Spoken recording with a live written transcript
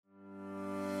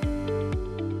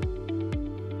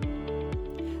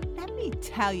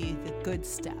tell you the good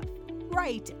stuff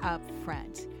right up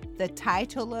front. The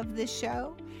title of the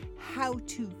show, How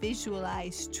to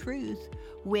Visualize Truth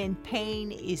When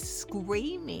Pain is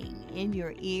Screaming in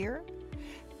Your Ear.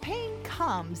 Pain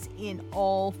comes in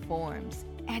all forms,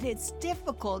 and it's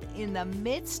difficult in the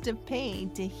midst of pain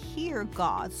to hear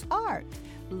God's heart,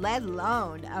 let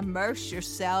alone immerse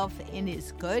yourself in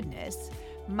His goodness.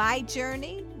 My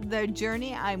journey, the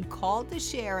journey I'm called to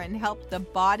share and help the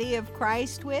body of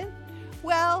Christ with?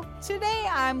 Well, today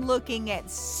I'm looking at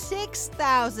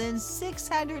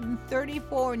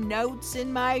 6,634 notes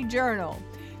in my journal.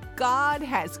 God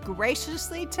has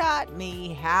graciously taught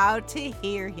me how to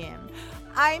hear Him.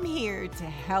 I'm here to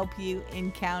help you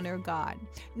encounter God.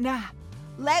 Now,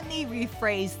 let me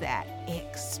rephrase that.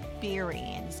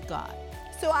 Experience God.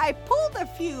 So I pulled a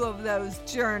few of those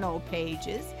journal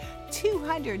pages,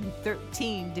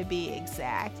 213 to be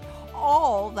exact.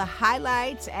 All the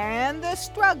highlights and the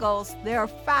struggles, they're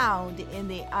found in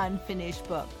the unfinished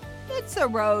book. It's a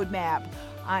roadmap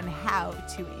on how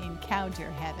to encounter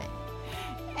heaven.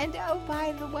 And oh,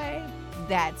 by the way,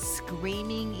 that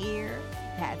screaming ear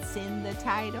that's in the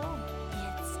title,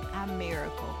 it's a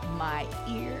miracle. My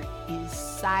ear is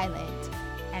silent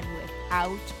and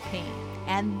without pain.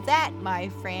 And that, my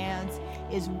friends,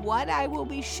 is what I will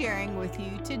be sharing with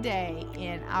you today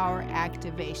in our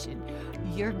activation.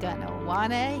 You're gonna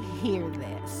wanna hear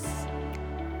this.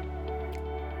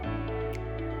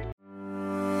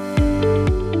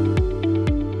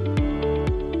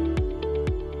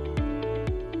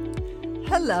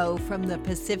 Hello from the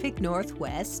Pacific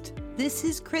Northwest. This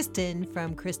is Kristen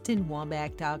from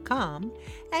KristenWambach.com,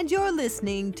 and you're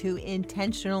listening to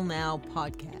Intentional Now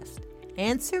podcast.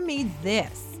 Answer me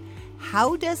this.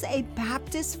 How does a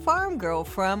Baptist farm girl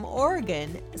from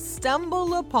Oregon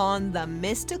stumble upon the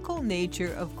mystical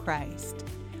nature of Christ?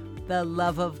 The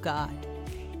love of God.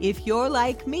 If you're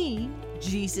like me,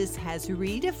 Jesus has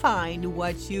redefined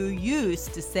what you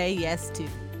used to say yes to.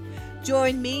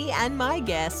 Join me and my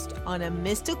guest on a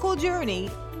mystical journey,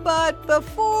 but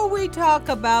before we talk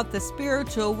about the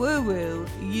spiritual woo-woo,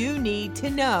 you need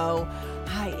to know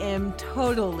I am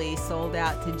totally sold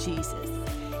out to Jesus.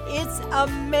 It's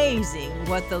amazing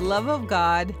what the love of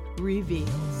God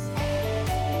reveals.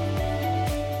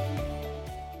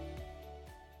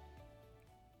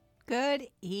 Good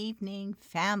evening,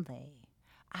 family.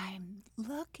 I'm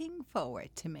looking forward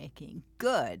to making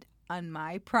good on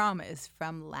my promise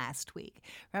from last week.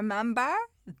 Remember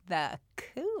the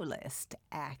coolest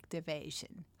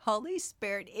activation. Holy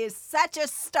Spirit is such a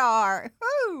star.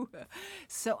 Woo!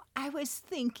 So I was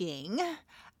thinking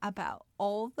about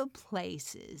all the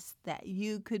places that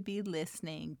you could be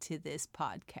listening to this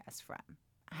podcast from.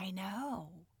 I know.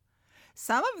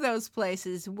 Some of those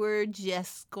places we're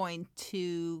just going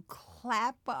to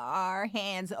clap our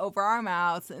hands over our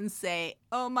mouths and say,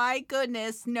 oh my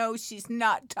goodness, no, she's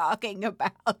not talking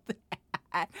about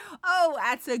that. Oh,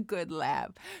 that's a good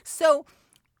laugh. So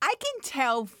I can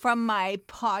tell from my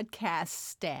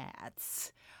podcast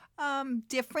stats,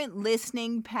 different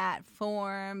listening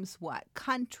platforms, what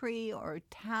country or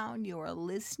town you're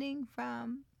listening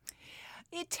from.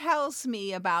 It tells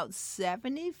me about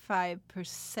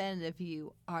 75% of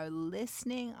you are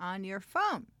listening on your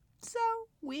phone. So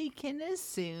we can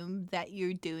assume that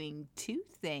you're doing two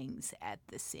things at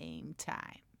the same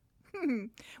time.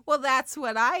 Well, that's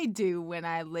what I do when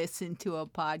I listen to a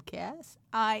podcast.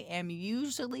 I am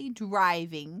usually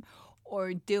driving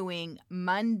or doing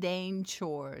mundane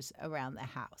chores around the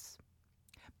house.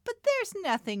 But there's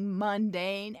nothing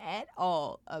mundane at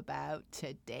all about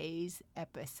today's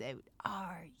episode.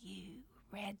 Are you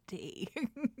ready?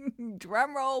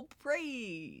 Drum roll,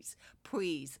 please.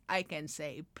 Please, I can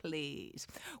say please.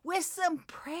 With some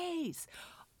praise.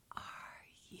 Are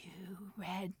you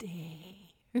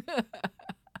ready?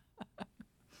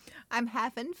 I'm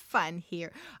having fun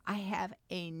here. I have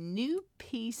a new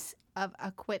piece of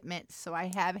equipment, so I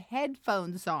have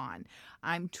headphones on.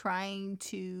 I'm trying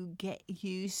to get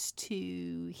used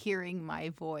to hearing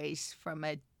my voice from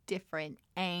a different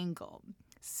angle.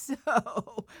 So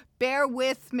bear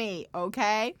with me,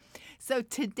 okay? So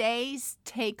today's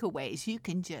takeaways, you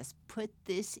can just put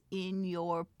this in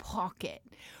your pocket.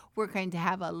 We're going to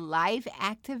have a live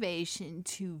activation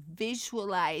to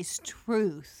visualize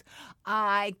truth.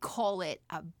 I call it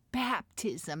a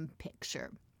baptism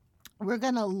picture. We're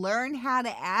going to learn how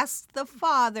to ask the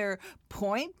Father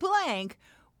point blank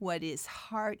what His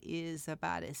heart is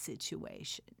about a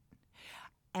situation.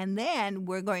 And then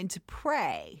we're going to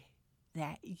pray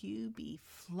that you be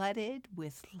flooded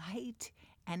with light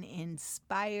and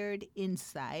inspired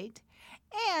insight.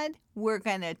 And we're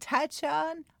going to touch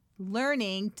on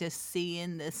learning to see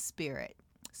in the Spirit.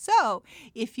 So,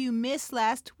 if you missed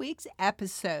last week's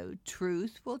episode,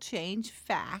 Truth Will Change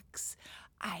Facts,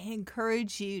 I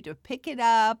encourage you to pick it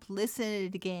up, listen to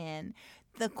it again.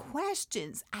 The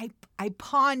questions, I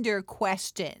ponder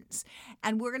questions,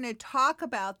 and we're going to talk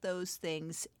about those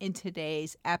things in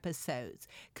today's episodes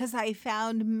because I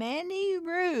found many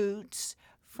roots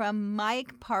from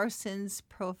Mike Parsons'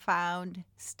 profound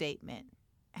statement.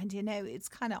 And it's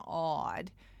kind of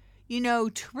odd.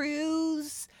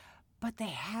 Truths, but they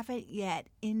haven't yet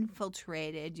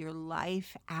infiltrated your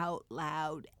life out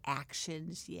loud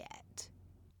actions yet.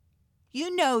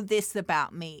 You know this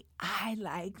about me. I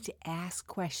like to ask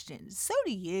questions. So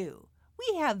do you.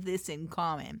 We have this in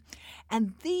common.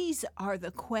 And these are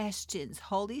the questions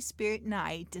Holy Spirit and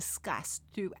I discussed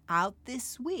throughout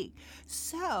this week.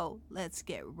 So let's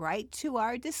get right to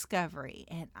our discovery.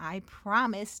 And I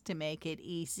promise to make it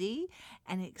easy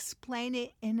and explain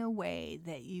it in a way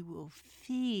that you will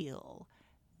feel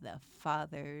the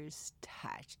Father's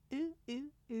touch. Ooh,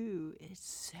 ooh, ooh.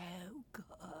 It's so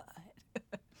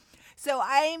good. So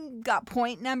I've got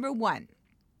point number 1.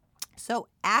 So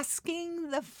asking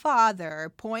the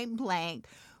Father point blank,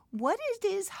 what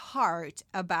is his heart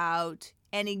about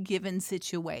any given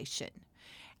situation?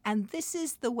 And this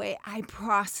is the way I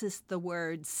process the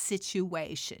word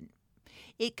situation.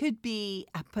 It could be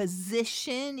a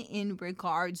position in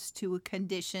regards to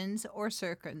conditions or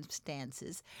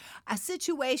circumstances. A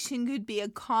situation could be a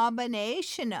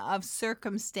combination of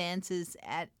circumstances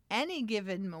at any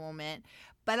given moment.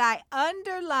 But I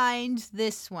underlined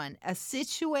this one, a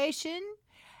situation,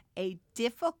 a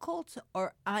difficult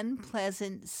or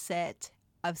unpleasant set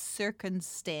of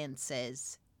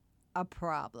circumstances, a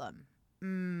problem.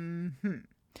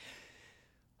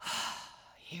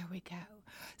 Here we go.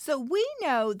 So we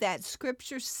know that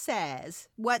Scripture says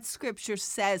what Scripture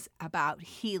says about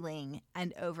healing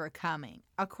and overcoming.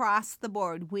 Across the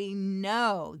board, we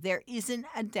know there isn't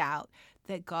a doubt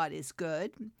that God is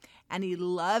good and He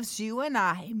loves you and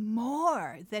I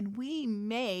more than we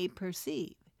may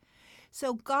perceive.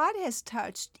 So God has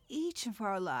touched each of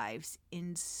our lives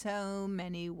in so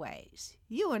many ways.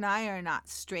 You and I are not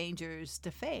strangers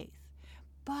to faith,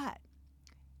 but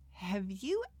have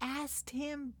you asked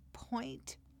Him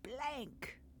point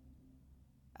blank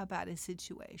about a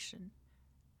situation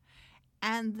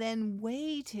and then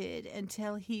waited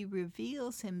until He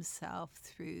reveals Himself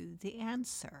through the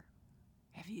answer?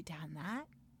 Have you done that?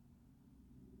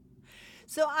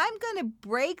 So I'm going to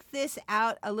break this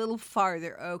out a little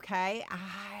farther, okay?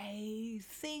 I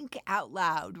think out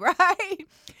loud, right?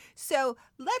 So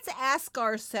let's ask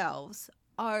ourselves,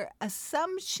 are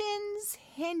assumptions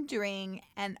hindering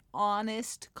an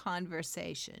honest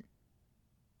conversation?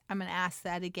 I'm going to ask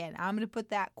that again. I'm going to put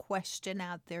that question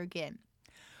out there again.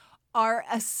 Are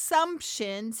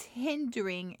assumptions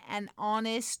hindering an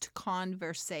honest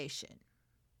conversation?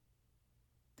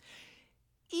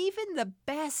 Even the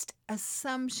best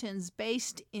assumptions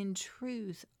based in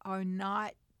truth are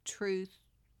not truth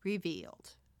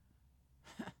revealed.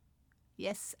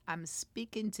 Yes, I'm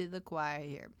speaking to the choir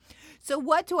here. So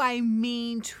what do I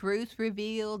mean, truth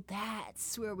revealed?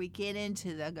 That's where we get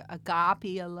into the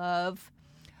agape love.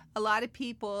 A lot of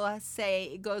people say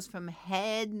it goes from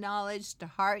head knowledge to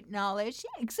heart knowledge.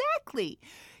 Yeah, exactly.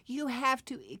 You have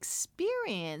to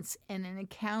experience an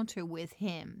encounter with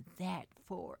Him that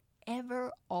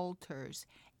forever alters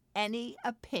any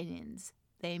opinions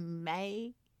they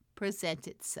may present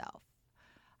itself.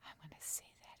 I'm going to say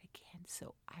that again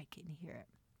so I can hear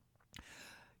it.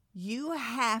 You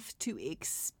have to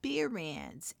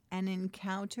experience an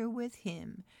encounter with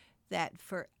Him that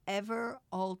forever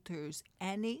alters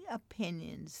any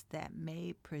opinions that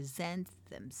may present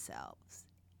themselves.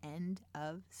 End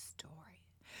of story.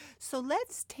 So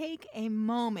let's take a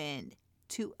moment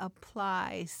to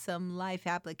apply some life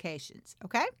applications,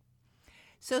 okay?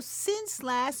 So since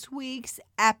last week's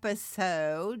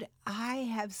episode, I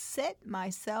have set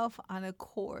myself on a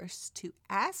course to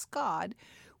ask God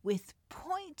with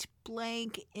point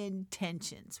blank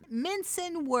intentions,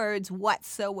 mincing words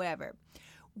whatsoever.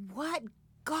 What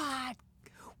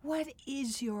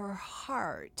is your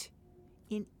heart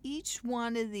in each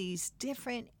one of these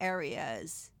different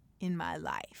areas in my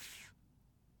life?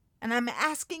 And I'm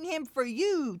asking Him for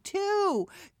you too.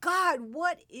 God,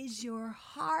 what is your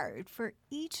heart for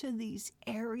each of these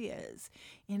areas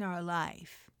in our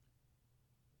life?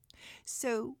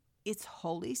 So it's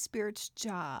Holy Spirit's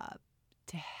job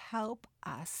to help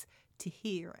us to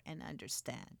hear and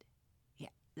understand.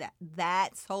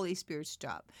 That's Holy Spirit's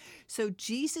job. So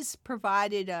Jesus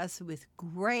provided us with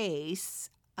grace,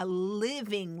 a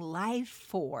living life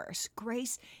force.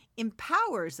 Grace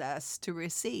empowers us to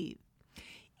receive.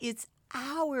 It's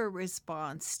our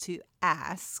response to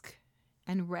ask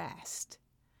and rest.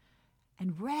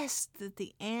 And rest that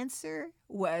the answer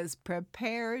was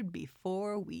prepared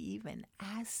before we even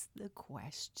asked the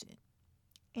question.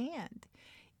 And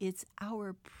it's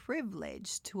our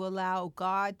privilege to allow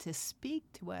God to speak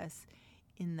to us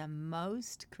in the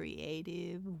most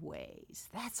creative ways.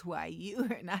 That's why you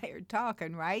and I are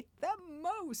talking, right? The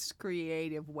most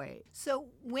creative way. So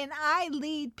when I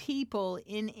lead people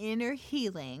in inner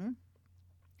healing,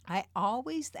 I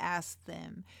always ask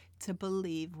them to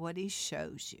believe what he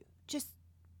shows you. Just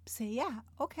say, yeah,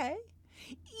 okay.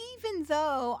 Even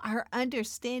though our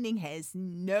understanding has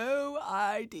no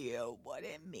idea what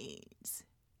it means.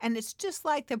 And it's just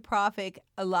like the prophet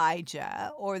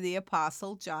Elijah or the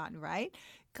apostle John, right?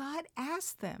 God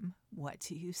asked them, what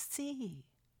do you see?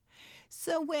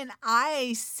 So when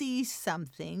I see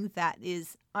something that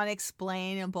is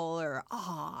unexplainable or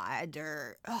odd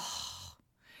or,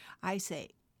 I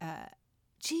say,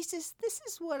 Jesus, this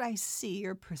is what I see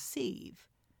or perceive.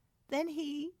 Then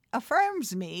he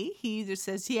affirms me. He either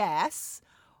says yes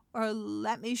or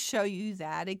let me show you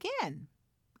that again.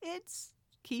 It's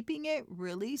keeping it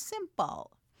really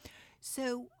simple.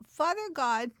 So, Father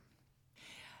God,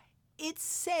 it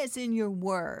says in your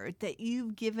word that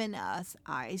you've given us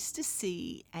eyes to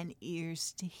see and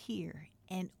ears to hear,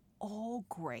 and all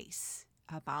grace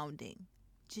abounding.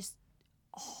 Just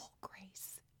all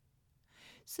grace.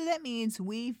 So that means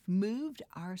we've moved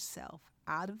ourselves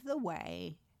out of the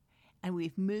way and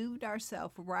we've moved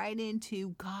ourselves right into,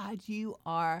 God, you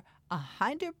are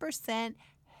 100%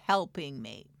 helping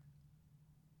me.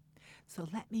 So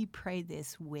let me pray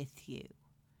this with you.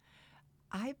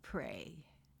 I pray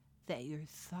that your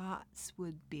thoughts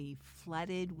would be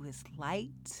flooded with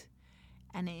light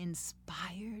and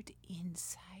inspired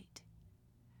insight,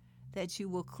 that you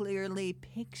will clearly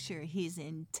picture his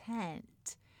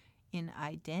intent in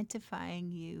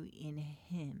identifying you in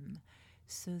him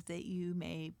so that you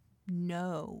may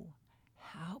know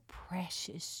how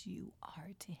precious you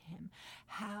are to him,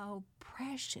 how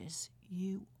precious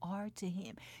you are to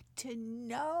him, to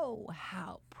know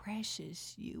how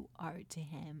precious you are to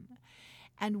him,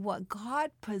 and what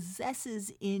God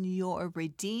possesses in your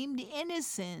redeemed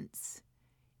innocence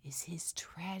is his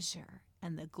treasure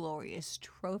and the glorious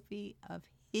trophy of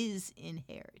his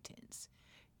inheritance.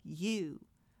 You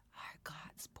are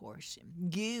God's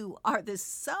portion. You are the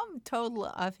sum total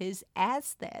of his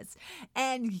assets,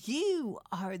 and you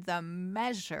are the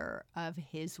measure of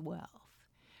his wealth.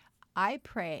 I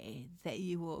pray that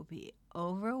you will be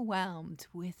overwhelmed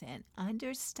with an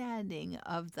understanding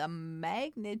of the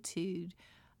magnitude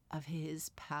of his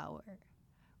power,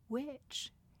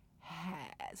 which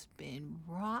has been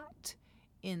wrought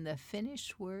in the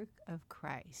finished work of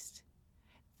Christ.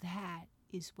 That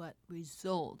is what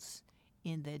results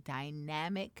in the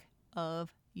dynamic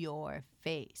of your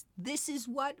faith. This is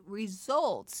what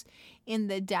results in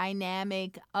the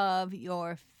dynamic of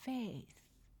your faith.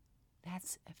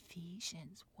 That's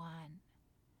Ephesians 1.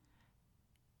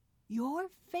 Your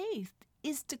faith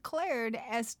is declared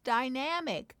as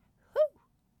dynamic.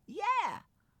 Whew, yeah.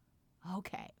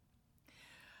 Okay.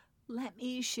 Let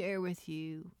me share with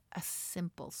you a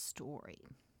simple story.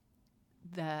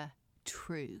 The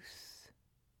truth.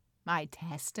 My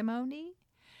testimony.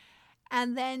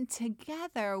 And then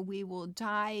together we will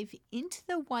dive into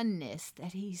the oneness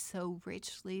that he so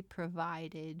richly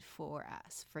provided for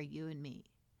us, for you and me.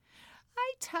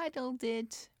 I titled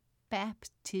it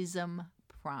Baptism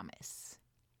Promise.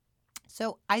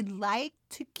 So I'd like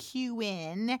to cue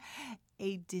in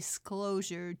a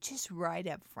disclosure just right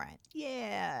up front.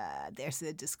 Yeah, there's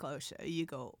the disclosure. You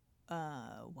go,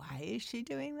 why is she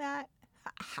doing that?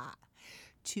 Ha.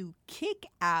 To kick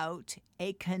out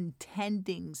a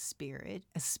contending spirit,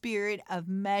 a spirit of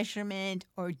measurement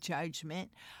or judgment,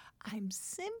 I'm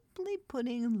simply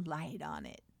putting light on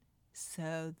it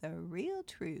so the real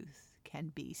truth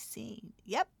can be seen.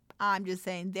 Yep, I'm just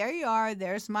saying, there you are.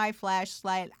 There's my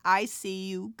flashlight. I see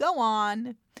you. Go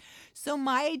on. So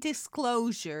my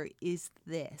disclosure is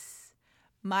this.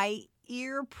 My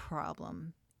ear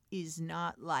problem is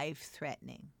not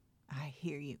life-threatening. I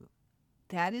hear you.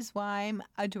 That is why I'm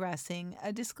addressing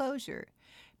a disclosure,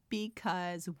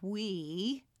 because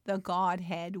we, the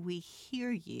Godhead, we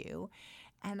hear you.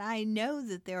 And I know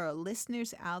that there are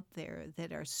listeners out there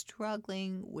that are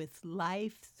struggling with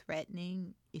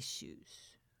life-threatening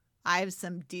issues. I have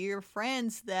some dear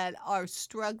friends that are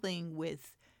struggling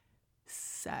with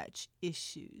such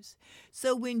issues.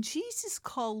 So when Jesus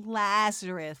called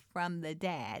Lazarus from the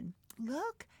dead,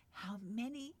 look how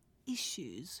many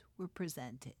issues were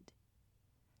presented.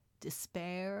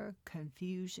 Despair,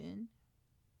 confusion,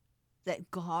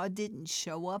 that God didn't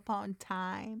show up on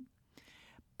time.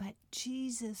 But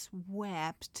Jesus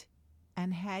wept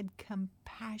and had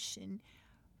compassion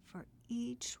for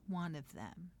each one of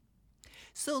them.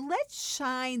 So let's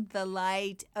shine the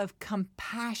light of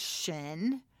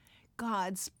compassion,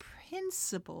 God's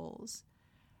principles.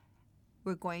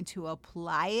 We're going to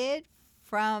apply it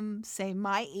from, say,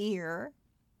 my ear,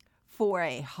 for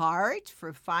a heart,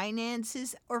 for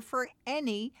finances, or for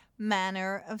any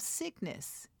manner of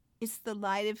sickness. It's the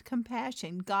light of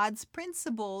compassion. God's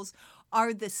principles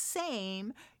are the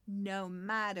same no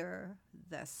matter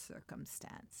the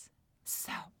circumstance.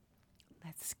 So,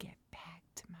 let's get back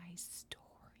to my story.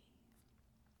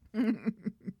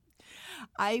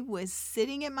 I was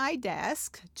sitting at my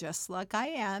desk, just like I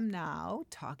am now,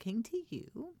 talking to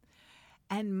you,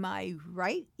 and my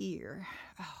right ear,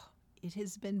 it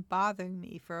has been bothering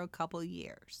me for a couple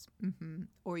years.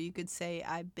 Or you could say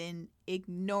I've been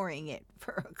ignoring it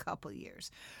for a couple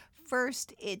years.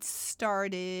 First, it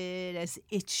started as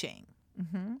itching.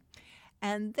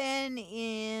 And then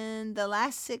in the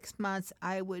last 6 months,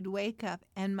 I would wake up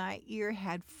and my ear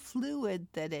had fluid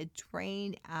that had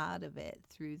drained out of it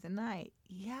through the night.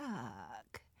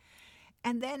 Yuck.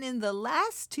 And then in the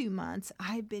last 2 months,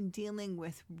 I've been dealing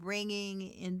with ringing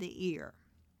in the ear.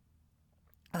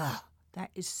 Ugh, that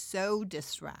is so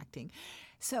distracting.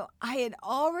 So I had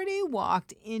already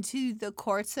walked into the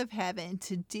courts of heaven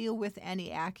to deal with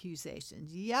any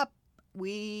accusations. Yep.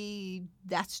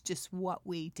 That's just what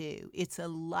we do. It's a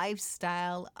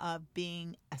lifestyle of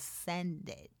being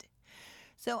ascended.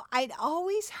 So I'd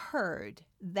always heard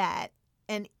that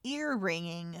an ear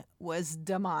ringing was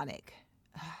demonic.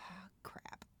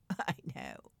 Crap. I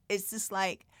know. It's just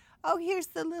like, oh, here's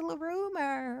the little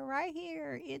rumor right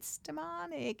here. It's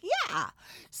demonic. Yeah.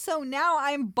 So now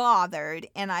I'm bothered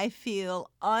and I feel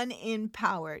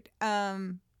unempowered.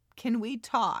 Can we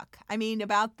talk? I mean,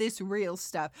 about this real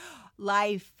stuff.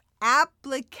 Life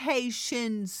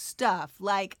application stuff,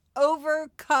 like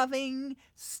overcoming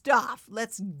stuff.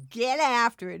 Let's get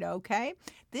after it, okay?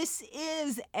 This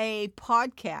is a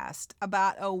podcast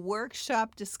about a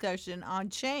workshop discussion on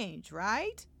change,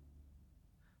 right?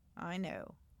 I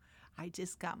know. I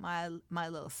just got my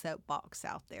little soapbox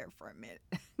out there for a minute.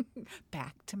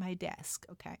 Back to my desk,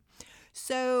 okay?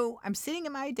 So I'm sitting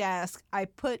at my desk. I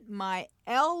put my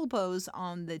elbows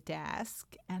on the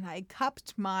desk and I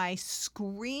cupped my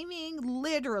screaming,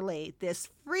 literally, this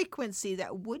frequency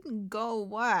that wouldn't go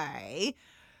away.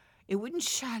 It wouldn't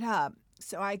shut up.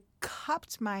 So I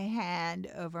cupped my hand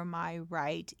over my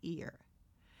right ear.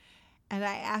 And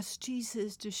I asked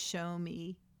Jesus to show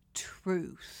me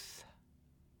truth.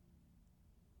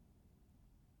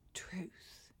 Truth.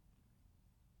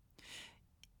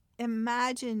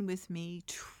 Imagine with me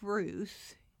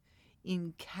truth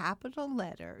in capital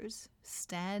letters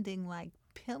standing like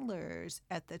pillars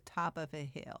at the top of a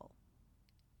hill.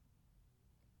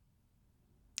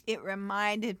 It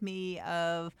reminded me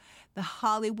of the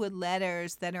Hollywood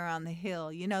letters that are on the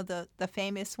hill. You know, the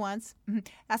famous ones?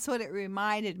 That's what it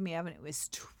reminded me of, and it was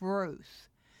truth.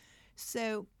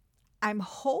 So I'm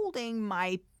holding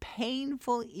my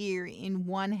painful ear in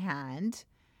one hand,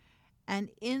 and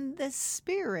in the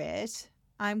spirit,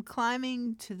 I'm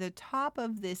climbing to the top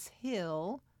of this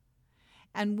hill.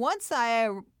 And once I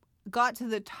got to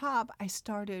the top, I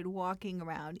started walking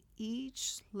around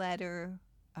each letter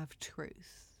of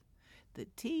truth. The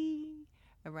T,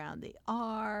 around the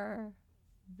R,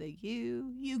 the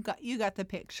U. You got the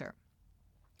picture.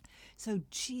 So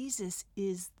Jesus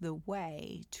is the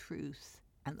way, truth,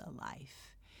 and the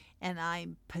life. And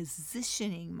I'm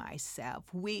positioning myself.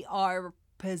 We are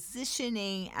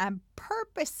positioning and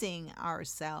purposing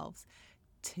ourselves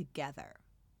together.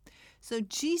 So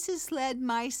Jesus led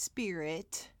my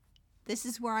spirit. This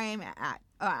is where I am at.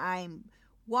 I'm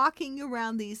walking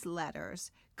around these letters,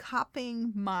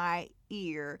 cupping my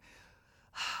ear,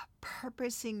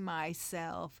 purposing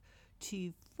myself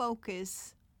to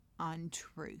focus on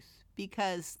truth.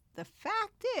 Because the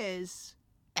fact is,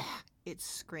 it's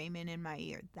screaming in my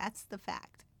ear. That's the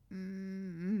fact.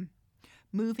 Moving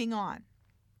on.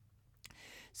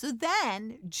 So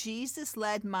then Jesus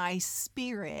led my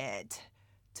spirit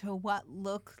to what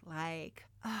looked like,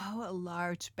 a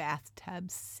large bathtub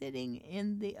sitting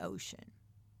in the ocean.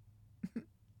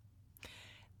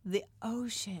 The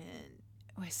ocean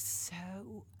was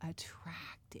so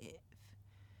attractive.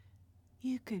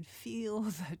 You could feel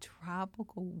the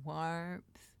tropical warmth.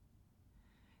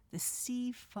 The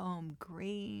sea foam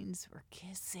greens were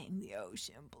kissing the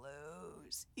ocean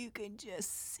blues. You can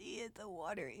just see it. The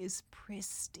water is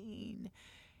pristine.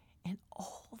 And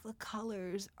all the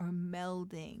colors are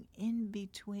melding in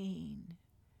between.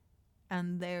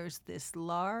 and there's this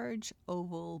large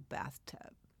oval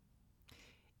bathtub.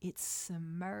 It's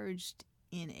submerged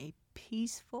in a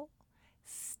peaceful,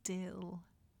 still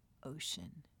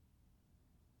ocean.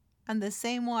 And the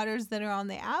same waters that are on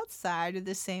the outside are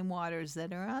the same waters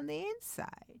that are on the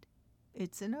inside.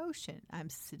 It's an ocean. I'm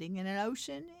sitting in an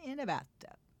ocean in a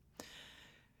bathtub.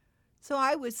 So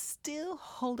I was still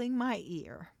holding my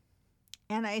ear,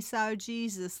 and I saw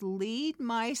Jesus lead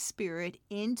my spirit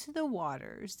into the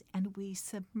waters, and we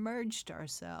submerged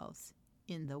ourselves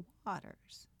in the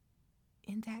waters.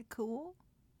 Isn't that cool?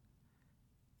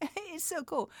 It's so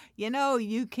cool. You know,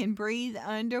 you can breathe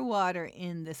underwater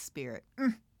in the spirit.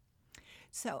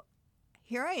 So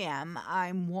here I am.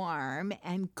 I'm warm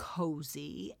and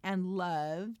cozy and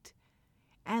loved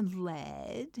and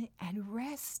led and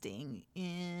resting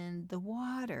in the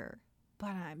water,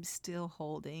 but I'm still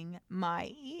holding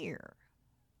my ear.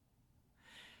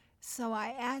 So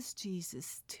I asked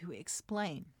Jesus to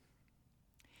explain.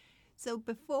 So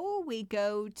before we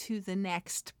go to the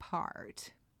next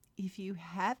part, if you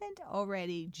haven't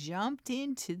already jumped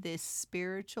into this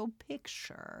spiritual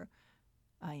picture,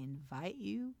 I invite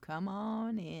you, come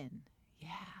on in. Yeah.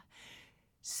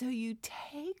 So you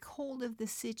take hold of the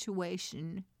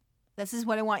situation. This is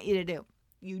what I want you to do.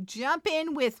 You jump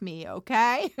in with me,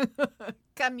 okay?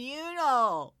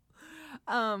 Communal.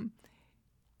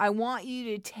 I want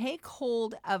you to take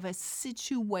hold of a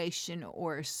situation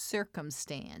or a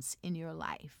circumstance in your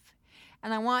life.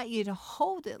 And I want you to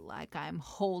hold it like I'm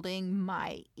holding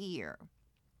my ear.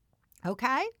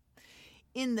 Okay?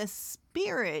 In the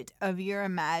spirit of your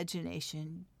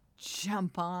imagination,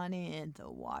 jump on in. The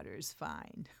water's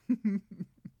fine.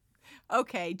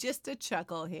 Okay, just a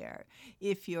chuckle here.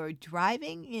 If you're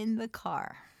driving in the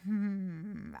car,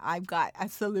 I've got a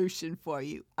solution for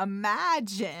you.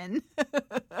 Imagine,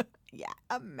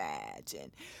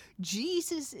 imagine.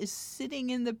 Jesus is sitting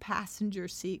in the passenger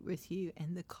seat with you,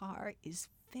 and the car is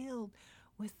filled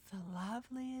with the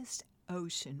loveliest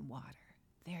ocean water.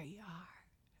 There you are.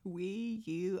 We,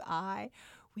 you, I,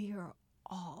 we are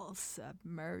all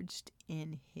submerged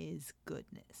in his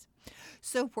goodness.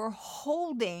 So we're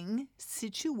holding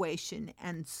situation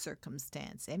and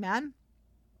circumstance. Amen?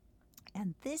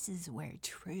 And this is where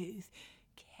truth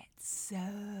gets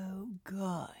so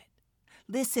good.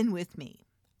 Listen with me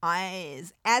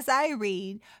as I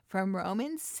read from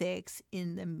Romans 6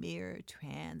 in the Mirror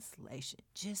Translation.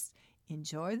 Just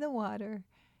enjoy the water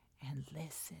and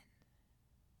listen.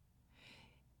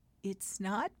 It's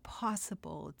not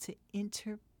possible to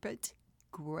interpret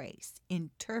grace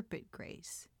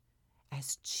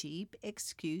as cheap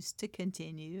excuse to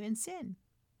continue in sin.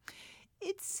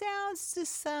 It sounds to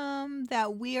some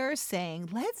that we are saying,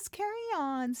 let's carry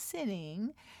on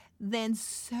sinning, then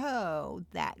so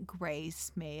that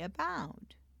grace may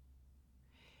abound.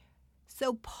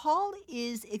 So Paul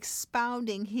is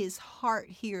expounding his heart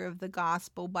here of the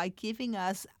gospel by giving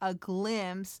us a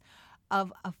glimpse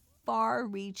of a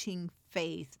far-reaching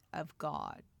faith of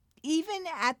God. Even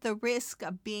at the risk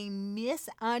of being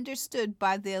misunderstood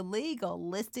by the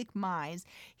legalistic minds,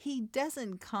 he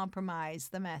doesn't compromise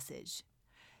the message.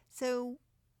 So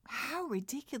how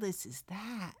ridiculous is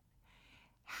that?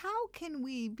 How can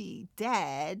we be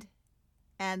dead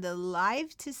and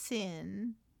alive to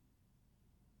sin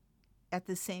at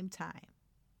the same time?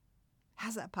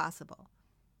 How's that possible?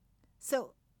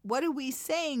 So what are we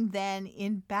saying then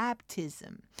in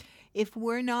baptism if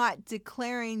we're not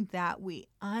declaring that we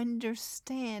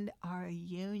understand our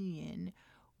union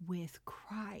with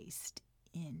Christ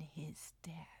in his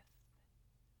death?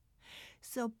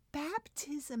 So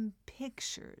baptism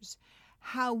pictures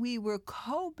how we were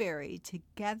co-buried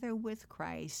together with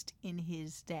Christ in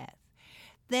his death.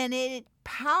 Then it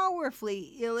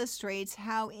powerfully illustrates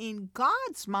how in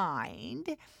God's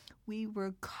mind we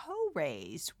were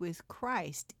co-raised with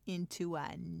Christ into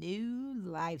a new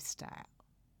lifestyle.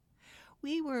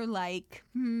 We were like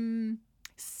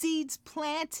seeds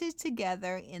planted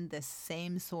together in the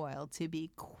same soil to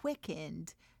be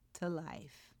quickened to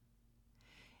life.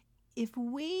 If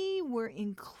we were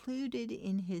included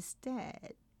in his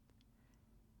death,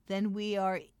 then we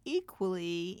are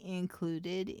equally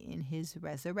included in his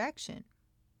resurrection.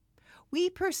 We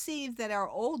perceive that our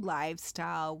old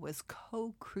lifestyle was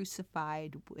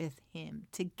co-crucified with him,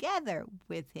 together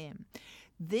with him.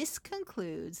 This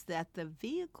concludes that the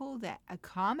vehicle that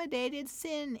accommodated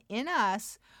sin in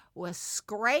us was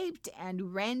scraped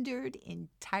and rendered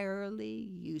entirely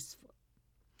useful.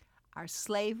 Our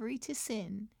slavery to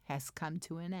sin has come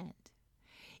to an end.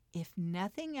 If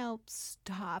nothing else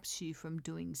stops you from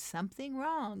doing something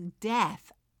wrong,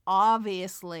 death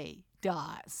obviously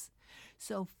does.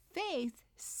 So Faith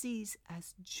sees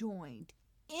us joined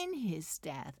in his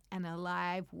death and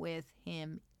alive with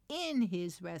him in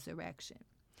his resurrection.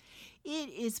 It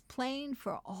is plain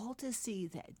for all to see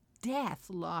that death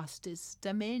lost its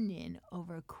dominion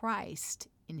over Christ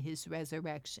in his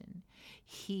resurrection.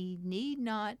 He need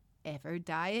not ever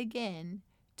die again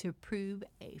to prove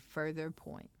a further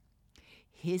point.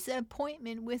 His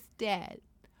appointment with death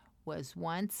was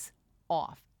once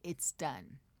off. It's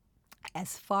done.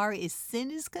 As far as sin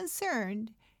is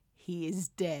concerned, he is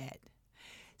dead.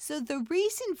 So the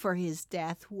reason for his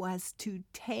death was to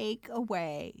take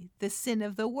away the sin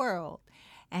of the world,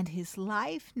 and his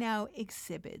life now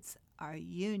exhibits our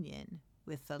union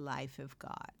with the life of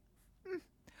God.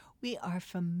 We are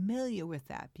familiar with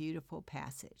that beautiful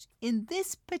passage. In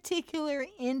this particular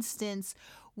instance,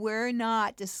 we're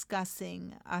not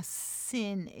discussing a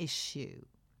sin issue.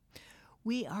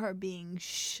 We are being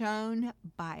shown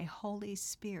by Holy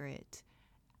Spirit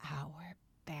our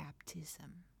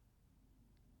baptism.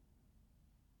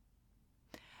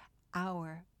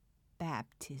 Our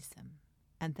baptism,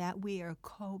 and that we are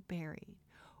co-buried.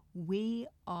 We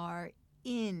are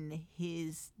in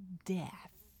his death.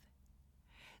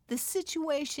 The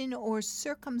situation or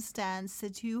circumstance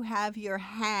that you have your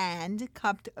hand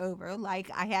cupped over,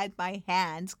 like I had my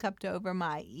hands cupped over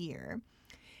my ear,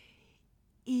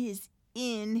 is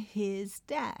in his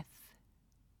death.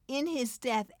 In his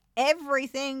death,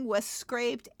 everything was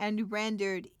scraped and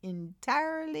rendered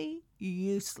entirely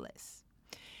useless.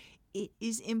 It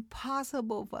is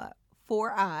impossible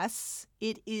for us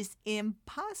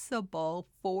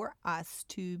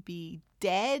to be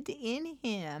dead in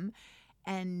him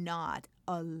and not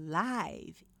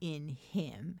alive in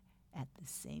him at the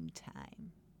same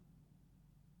time.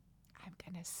 I'm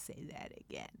going to say that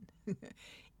again.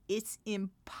 It's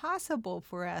impossible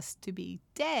for us to be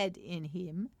dead in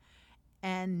him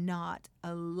and not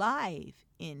alive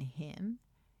in him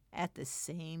at the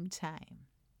same time.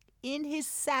 In his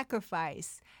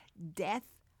sacrifice,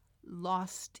 death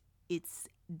lost its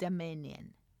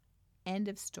dominion. End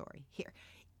of story. Here.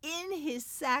 In his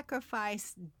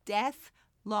sacrifice, death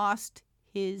lost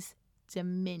his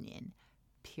dominion.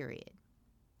 Period.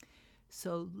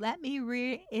 So let me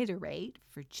reiterate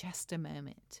for just a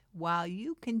moment. While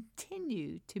you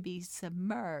continue to be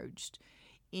submerged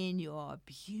in your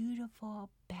beautiful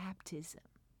baptism,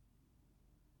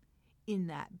 in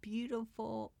that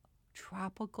beautiful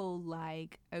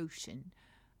tropical-like ocean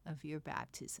of your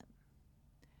baptism,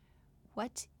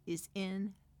 what is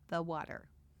in the water?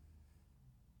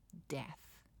 Death.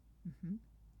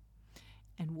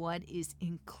 And what is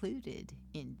included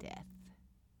in death?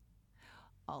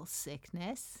 All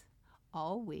sickness,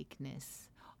 all weakness,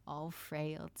 all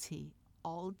frailty,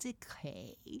 all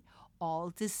decay, all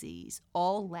disease,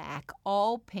 all lack,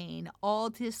 all pain, all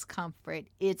discomfort.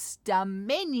 Its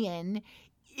dominion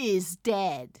is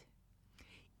dead.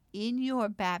 In your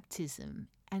baptism,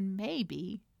 and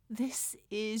maybe this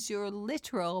is your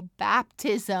literal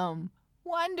baptism.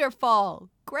 Wonderful.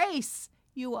 Grace,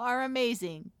 you are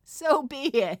amazing. So be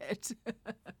it.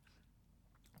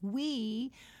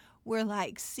 We were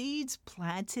like seeds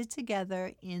planted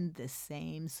together in the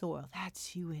same soil.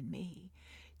 That's you and me.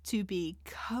 To be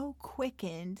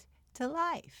co-quickened to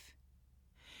life.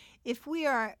 If we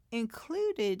are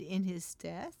included in his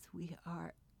death, we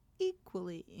are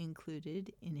equally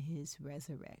included in his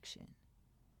resurrection.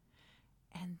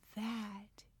 And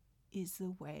that is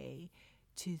the way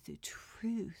to the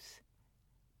truth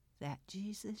that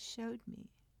Jesus showed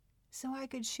me, so I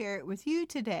could share it with you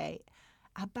today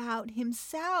about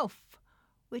himself,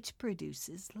 which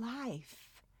produces life.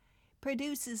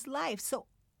 So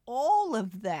all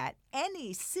of that,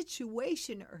 any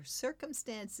situation or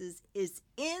circumstances, is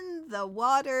in the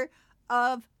water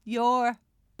of your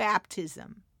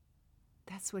baptism.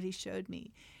 That's what he showed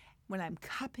me. When I'm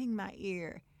cupping my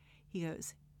ear, he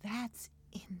goes, that's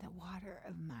in the water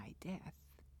of my death.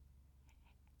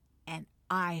 And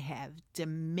I have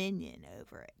dominion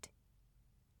over it.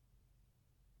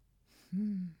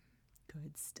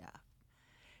 Good stuff.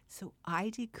 So I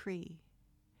decree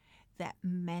that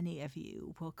many of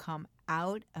you will come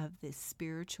out of this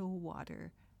spiritual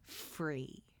water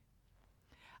free.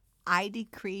 I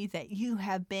decree that you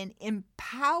have been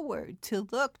empowered to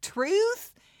look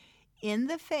truth in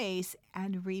the face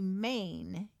and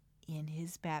remain in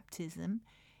his baptism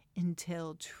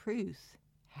until truth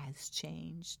has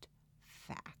changed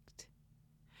fact.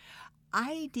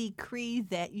 I decree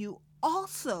that you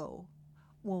also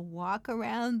will walk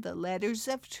around the letters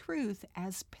of truth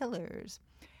as pillars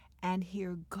and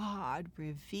hear God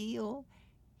reveal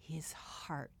his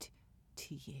heart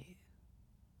to you.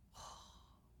 Oh,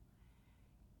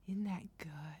 isn't that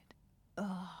good?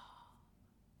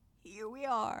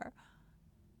 are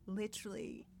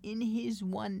literally in his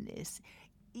oneness,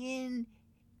 in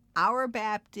our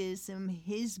baptism,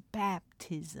 his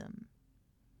baptism.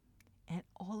 And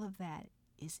all of that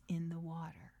is in the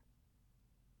water.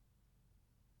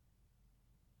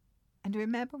 And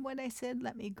remember what I said?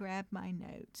 Let me grab my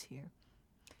notes here.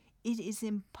 It is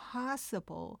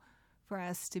impossible for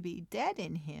us to be dead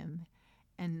in him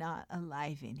and not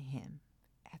alive in him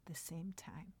at the same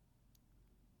time.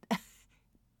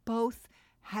 Both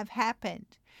have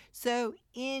happened. So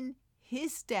in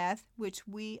his death, which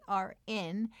we are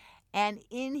in, and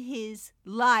in his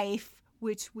life,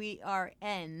 which we are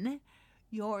in,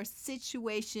 your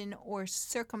situation or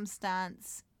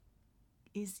circumstance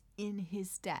is in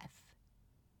his death.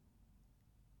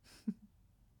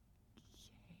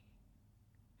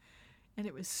 And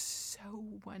it was so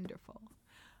wonderful.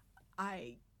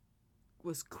 I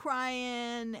was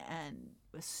crying and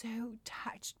was so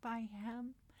touched by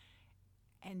him.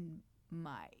 And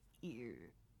my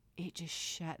ear, it just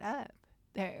shut up.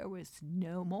 There was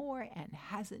no more and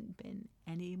hasn't been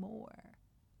any more.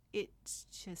 It's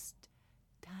just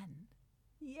done.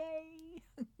 Yay!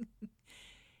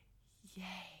 Yay!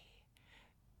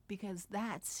 Because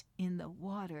that's in the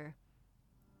water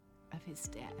of his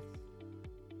death.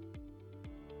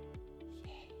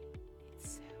 Yay!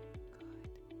 It's so good.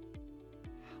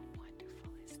 How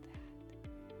wonderful is that?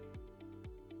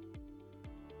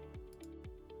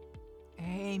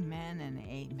 Amen and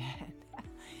amen.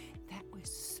 That was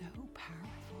so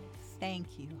powerful.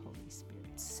 Thank you, Holy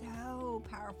Spirit. So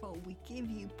powerful. We give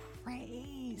you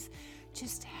praise.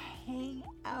 Just hang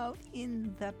out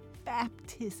in the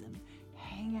baptism.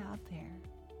 Hang out there.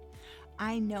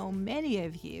 I know many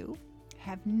of you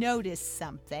have noticed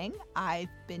something. I've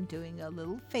been doing a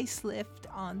little facelift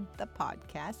on the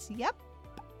podcast. Yep,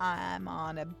 I'm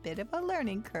on a bit of a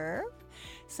learning curve.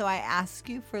 So I ask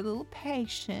you for a little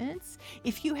patience.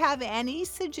 If you have any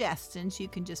suggestions, you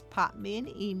can just pop me an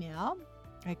email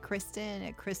at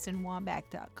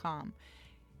Kristen@KristenWambach.com.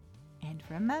 And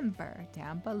remember,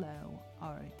 down below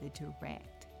are the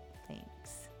direct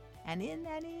links. And in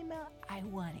that email, I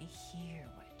want to hear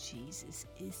what Jesus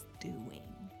is doing.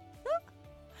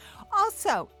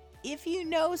 Also, if you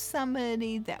know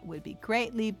somebody that would be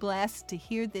greatly blessed to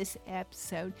hear this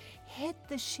episode, hit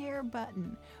the share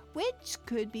button, which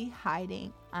could be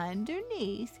hiding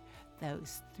underneath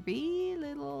those 3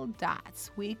 little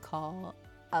dots we call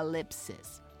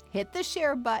ellipses. Hit the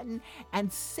share button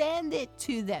and send it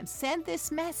to them. Send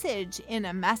this message in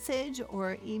a message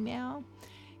or email,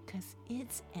 because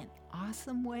it's an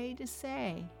awesome way to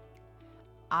say,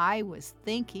 I was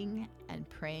thinking and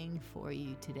praying for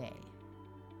you today.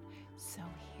 So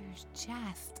here's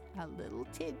just a little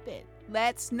tidbit.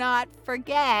 Let's not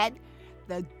forget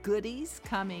the goodies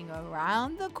coming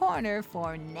around the corner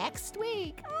for next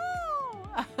week.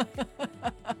 Oh!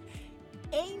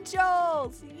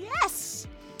 Angels, yes!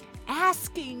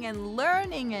 Asking and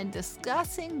learning and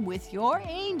discussing with your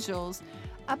angels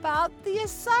about the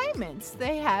assignments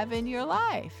they have in your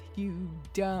life. You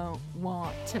don't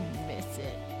want to miss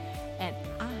it. And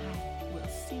I will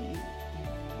see you in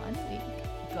 1 week.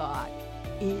 God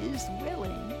is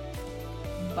willing.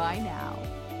 Bye now.